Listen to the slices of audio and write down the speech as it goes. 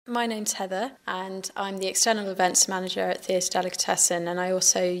My name's Heather and I'm the External Events Manager at Theatre Delicatessen, and I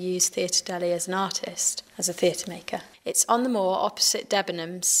also use Theatre Deli as an artist, as a theatre maker. It's on the Moor opposite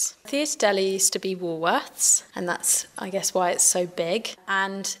Debenhams. Theatre Deli used to be Woolworths, and that's, I guess, why it's so big.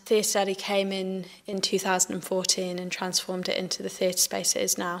 And Theatre Deli came in 2014 and transformed it into the theatre space it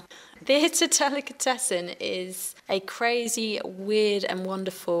is now. Theatre Delicatessen is a crazy, weird and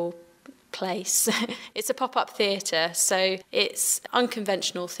wonderful place. It's a pop-up theatre, so it's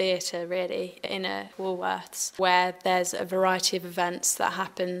unconventional theatre really in a Woolworths, where there's a variety of events that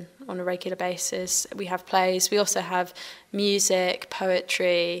happen on a regular basis. We have plays, we also have music,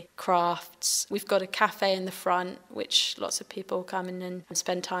 poetry, crafts. We've got a cafe in the front which lots of people come in and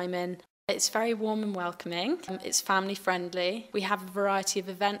spend time in. It's very warm and welcoming. It's family friendly. We have a variety of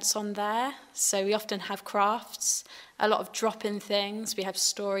events on there. So we often have crafts, a lot of drop-in things. We have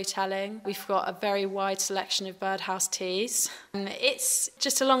storytelling. We've got a very wide selection of birdhouse teas. It's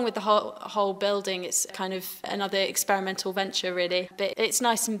just along with the whole building, it's kind of another experimental venture really. But it's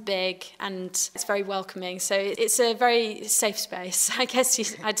nice and big and it's very welcoming. So it's a very safe space. I guess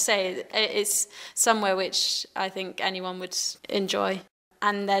I'd say it's somewhere which I think anyone would enjoy.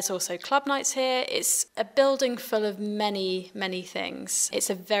 And there's also club nights here. It's a building full of many, many things.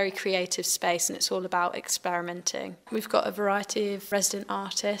 It's a very creative space and it's all about experimenting. We've got a variety of resident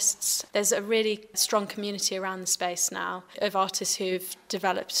artists. There's a really strong community around the space now of artists who've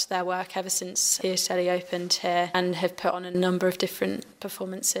developed their work ever since Theatre Deli opened here and have put on a number of different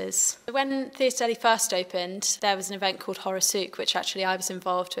performances. When Theatre Deli first opened, there was an event called Horror Souk, which actually I was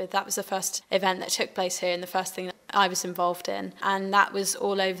involved with. That was the first event that took place here and the first thing that I was involved in. And that was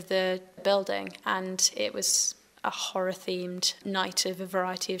all over the building, and it was a horror-themed night of a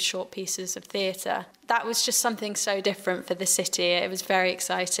variety of short pieces of theatre. That was just something so different for the city. It was very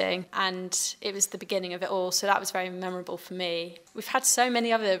exciting, and it was the beginning of it all, so that was very memorable for me. We've had so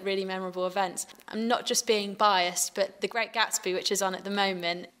many other really memorable events. I'm not just being biased, but The Great Gatsby, which is on at the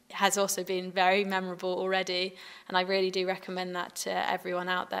moment, has also been very memorable already, and I really do recommend that to everyone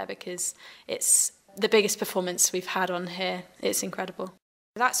out there because it's the biggest performance we've had on here. It's incredible.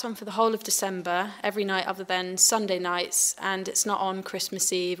 That's on for the whole of December, every night other than Sunday nights, and it's not on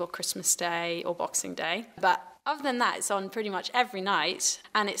Christmas Eve or Christmas Day or Boxing Day. But other than that, it's on pretty much every night,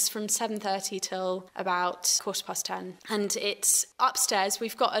 and it's from 7:30 till about 10:15. And it's upstairs.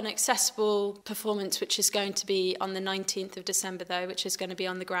 We've got an accessible performance which is going to be on the 19th of December, though, which is going to be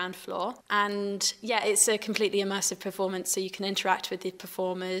on the ground floor. And yeah, it's a completely immersive performance, so you can interact with the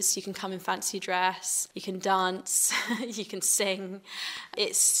performers, you can come in fancy dress, you can dance, you can sing.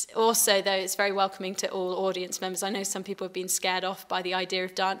 It's also, though, it's very welcoming to all audience members. I know some people have been scared off by the idea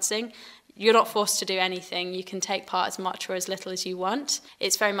of dancing. You're not forced to do anything. You can take part as much or as little as you want.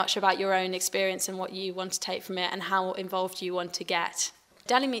 It's very much about your own experience and what you want to take from it and how involved you want to get.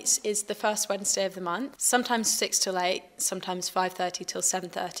 Deli Meets is the first Wednesday of the month, sometimes 6 till 8, sometimes 5:30 till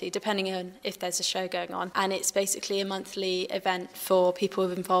 7:30, depending on if there's a show going on. And it's basically a monthly event for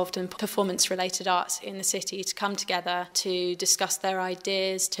people involved in performance-related arts in the city to come together, to discuss their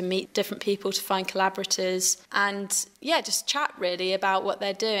ideas, to meet different people, to find collaborators, and yeah, just chat really about what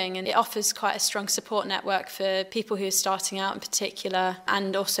they're doing. And it offers quite a strong support network for people who are starting out in particular,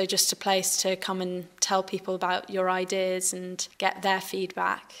 and also just a place to come and tell people about your ideas and get their feedback.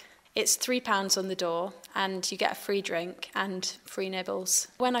 It's £3 on the door and you get a free drink and free nibbles.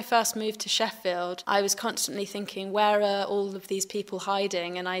 When I first moved to Sheffield, I was constantly thinking, where are all of these people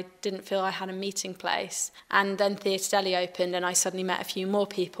hiding? And I didn't feel I had a meeting place. And then Theatre Deli opened and I suddenly met a few more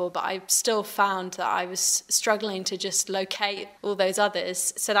people, but I still found that I was struggling to just locate all those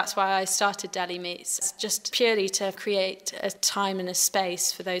others. So that's why I started Deli Meets, just purely to create a time and a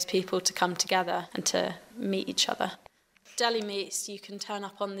space for those people to come together and to meet each other. Deli Meets, you can turn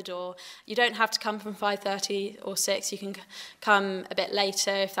up on the door. You don't have to come from 5:30 or 6. You can come a bit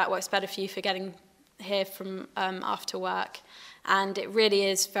later if that works better for you for getting here from after work. And it really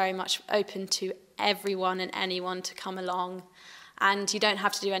is very much open to everyone and anyone to come along. And you don't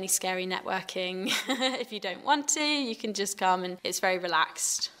have to do any scary networking. If you don't want to, you can just come and it's very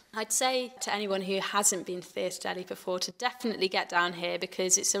relaxed. I'd say to anyone who hasn't been to Theatre Deli before to definitely get down here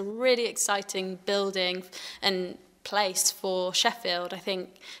because it's a really exciting building and place for Sheffield. I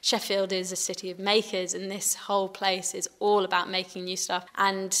think Sheffield is a city of makers and this whole place is all about making new stuff,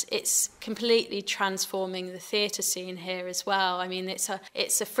 and it's completely transforming the theatre scene here as well. I mean,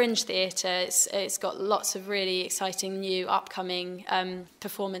 it's a fringe theatre. It's got lots of really exciting new upcoming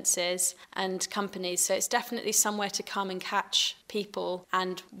performances and companies, so it's definitely somewhere to come and catch people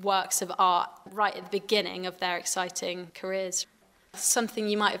and works of art right at the beginning of their exciting careers. Something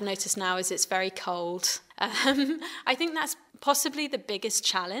you might have noticed now is it's very cold. I think that's possibly the biggest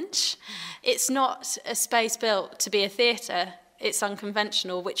challenge. It's not a space built to be a theatre. It's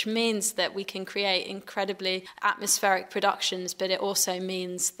unconventional, which means that we can create incredibly atmospheric productions, but it also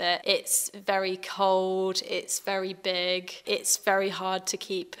means that it's very cold, it's very big, it's very hard to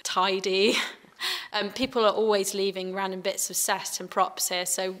keep tidy. People are always leaving random bits of set and props here.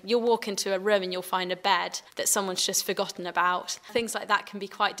 So you'll walk into a room and you'll find a bed that someone's just forgotten about. Things like that can be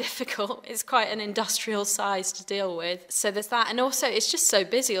quite difficult. It's quite an industrial size to deal with. So there's that. And also it's just so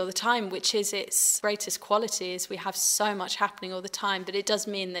busy all the time, which is its greatest quality, is we have so much happening all the time. But it does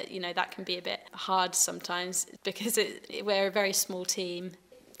mean that, that can be a bit hard sometimes because we're a very small team.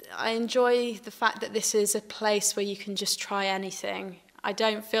 I enjoy the fact that this is a place where you can just try anything. I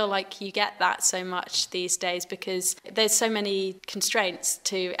don't feel like you get that so much these days because there's so many constraints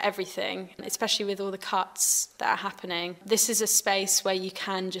to everything, especially with all the cuts that are happening. This is a space where you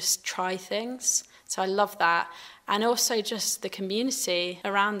can just try things, so I love that. And also just the community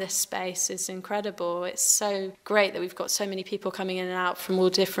around this space is incredible. It's so great that we've got so many people coming in and out from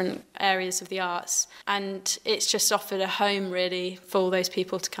all different areas of the arts. And it's just offered a home, really, for all those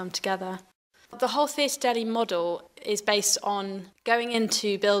people to come together. The whole Theatre Deli model is based on going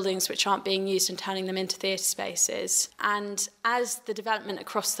into buildings which aren't being used and turning them into theatre spaces. And as the development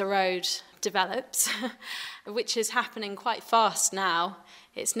across the road develops, which is happening quite fast now,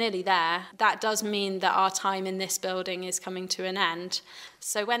 it's nearly there, that does mean that our time in this building is coming to an end.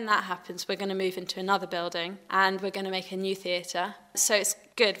 So when that happens, we're going to move into another building and we're going to make a new theatre. So it's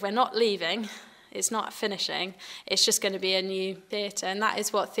good, we're not leaving. It's not finishing. It's just going to be a new theatre, and that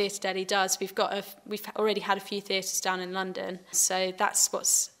is what Theatre Deli does. We've already had a few theatres down in London, so that's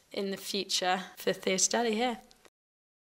what's in the future for Theatre Deli here.